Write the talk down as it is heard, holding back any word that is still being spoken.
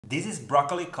This is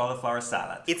broccoli cauliflower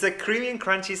salad. It's a creamy and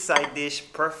crunchy side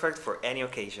dish perfect for any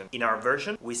occasion. In our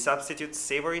version, we substitute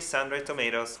savory sun-dried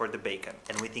tomatoes for the bacon,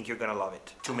 and we think you're gonna love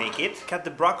it. To make it, cut the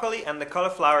broccoli and the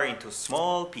cauliflower into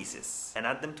small pieces and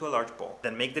add them to a large bowl.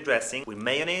 Then make the dressing with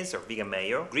mayonnaise or vegan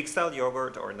mayo, Greek-style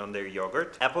yogurt or non-dairy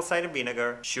yogurt, apple cider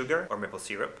vinegar, sugar or maple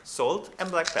syrup, salt,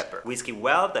 and black pepper. Whisk it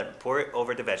well, then pour it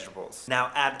over the vegetables.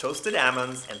 Now add toasted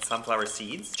almonds and sunflower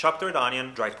seeds, chopped red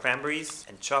onion, dried cranberries,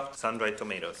 and chopped sun-dried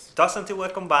tomatoes. Toss until well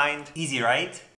combined. Easy, right?